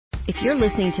If you're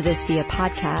listening to this via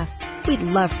podcast, we'd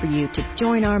love for you to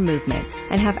join our movement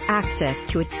and have access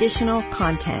to additional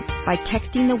content by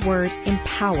texting the word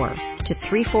EMPOWER to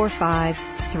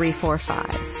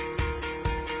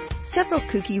 345-345. Several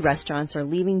kooky restaurants are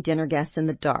leaving dinner guests in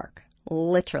the dark,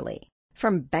 literally.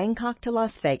 From Bangkok to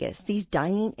Las Vegas, these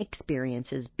dining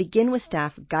experiences begin with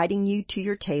staff guiding you to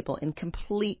your table in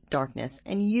complete darkness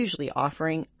and usually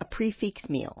offering a prix-fixe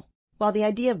meal. While the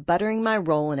idea of buttering my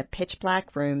roll in a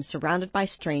pitch-black room surrounded by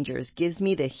strangers gives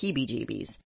me the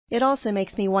heebie-jeebies, it also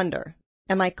makes me wonder,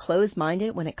 am I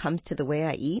closed-minded when it comes to the way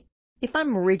I eat? If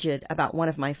I'm rigid about one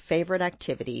of my favorite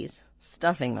activities,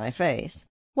 stuffing my face,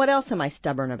 what else am I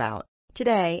stubborn about?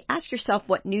 Today, ask yourself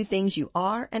what new things you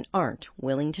are and aren't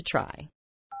willing to try.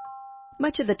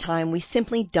 Much of the time, we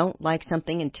simply don't like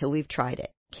something until we've tried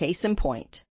it. Case in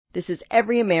point. This is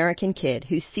every American kid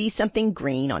who sees something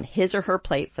green on his or her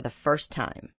plate for the first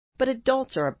time. But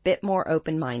adults are a bit more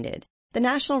open-minded. The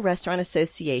National Restaurant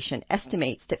Association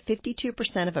estimates that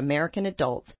 52% of American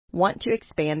adults want to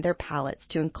expand their palates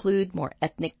to include more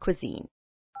ethnic cuisine.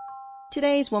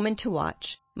 Today's woman to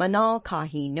watch, Manal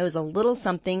Kahi, knows a little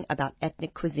something about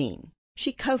ethnic cuisine.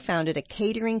 She co-founded a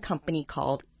catering company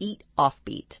called Eat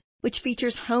Offbeat, which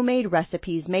features homemade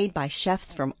recipes made by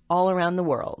chefs from all around the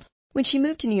world. When she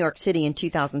moved to New York City in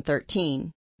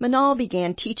 2013, Manal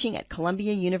began teaching at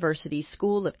Columbia University's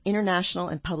School of International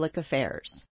and Public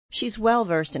Affairs. She's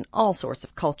well-versed in all sorts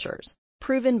of cultures,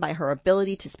 proven by her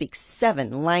ability to speak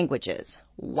 7 languages.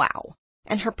 Wow!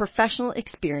 And her professional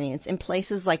experience in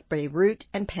places like Beirut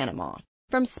and Panama.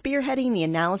 From spearheading the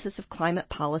analysis of climate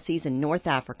policies in North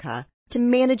Africa to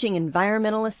managing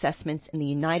environmental assessments in the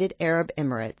United Arab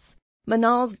Emirates,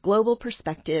 Manal's global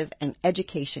perspective and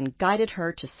education guided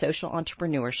her to social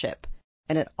entrepreneurship,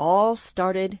 and it all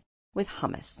started with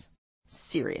hummus.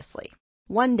 Seriously.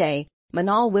 One day,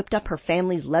 Manal whipped up her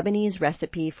family's Lebanese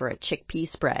recipe for a chickpea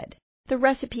spread. The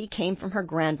recipe came from her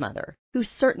grandmother, who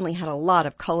certainly had a lot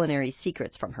of culinary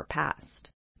secrets from her past.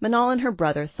 Manal and her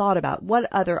brother thought about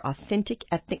what other authentic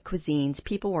ethnic cuisines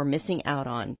people were missing out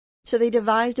on, so they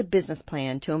devised a business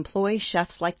plan to employ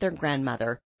chefs like their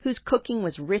grandmother, whose cooking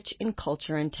was rich in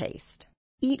culture and taste.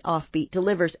 Eat Offbeat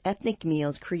delivers ethnic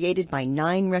meals created by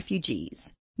 9 refugees,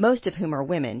 most of whom are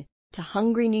women, to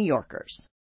hungry New Yorkers.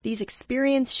 These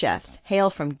experienced chefs hail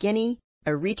from Guinea,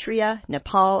 Eritrea,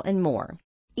 Nepal, and more.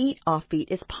 Eat Offbeat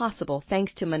is possible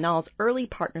thanks to Manal's early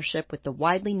partnership with the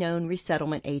widely known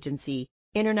resettlement agency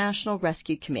International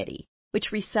Rescue Committee,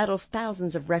 which resettles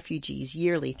thousands of refugees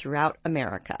yearly throughout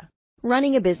America.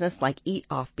 Running a business like Eat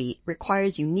Offbeat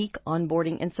requires unique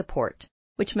onboarding and support,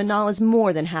 which Manal is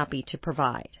more than happy to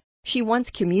provide. She once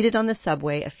commuted on the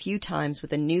subway a few times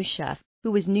with a new chef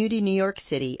who was new to New York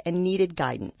City and needed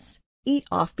guidance. Eat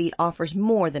Offbeat offers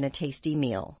more than a tasty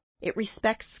meal. It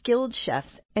respects skilled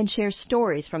chefs and shares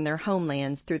stories from their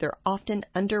homelands through their often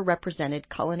underrepresented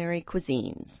culinary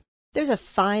cuisines. There's a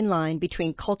fine line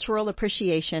between cultural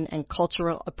appreciation and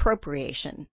cultural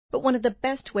appropriation, but one of the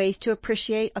best ways to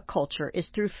appreciate a culture is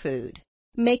through food.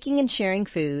 Making and sharing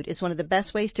food is one of the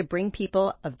best ways to bring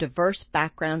people of diverse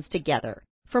backgrounds together.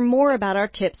 For more about our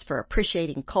tips for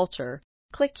appreciating culture,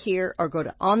 click here or go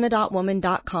to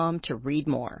onthedotwoman.com to read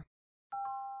more.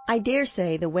 I dare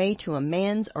say the way to a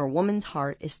man's or woman's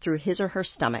heart is through his or her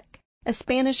stomach. A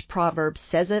Spanish proverb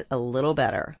says it a little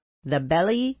better. The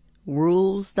belly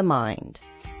rules the mind.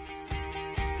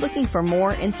 Looking for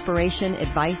more inspiration,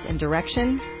 advice, and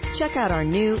direction? Check out our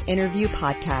new interview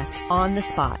podcast, On the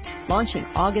Spot, launching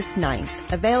August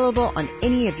 9th, available on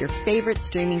any of your favorite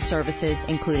streaming services,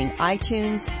 including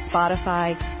iTunes,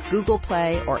 Spotify, Google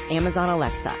Play, or Amazon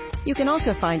Alexa. You can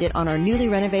also find it on our newly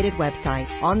renovated website,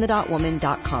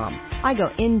 onthedotwoman.com. I go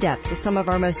in-depth with some of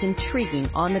our most intriguing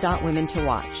On the Dot women to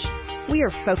watch. We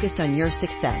are focused on your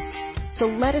success, so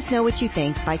let us know what you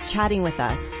think by chatting with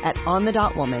us at On the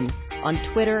Dot Woman on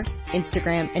Twitter,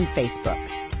 Instagram, and Facebook.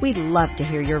 We'd love to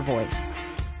hear your voice.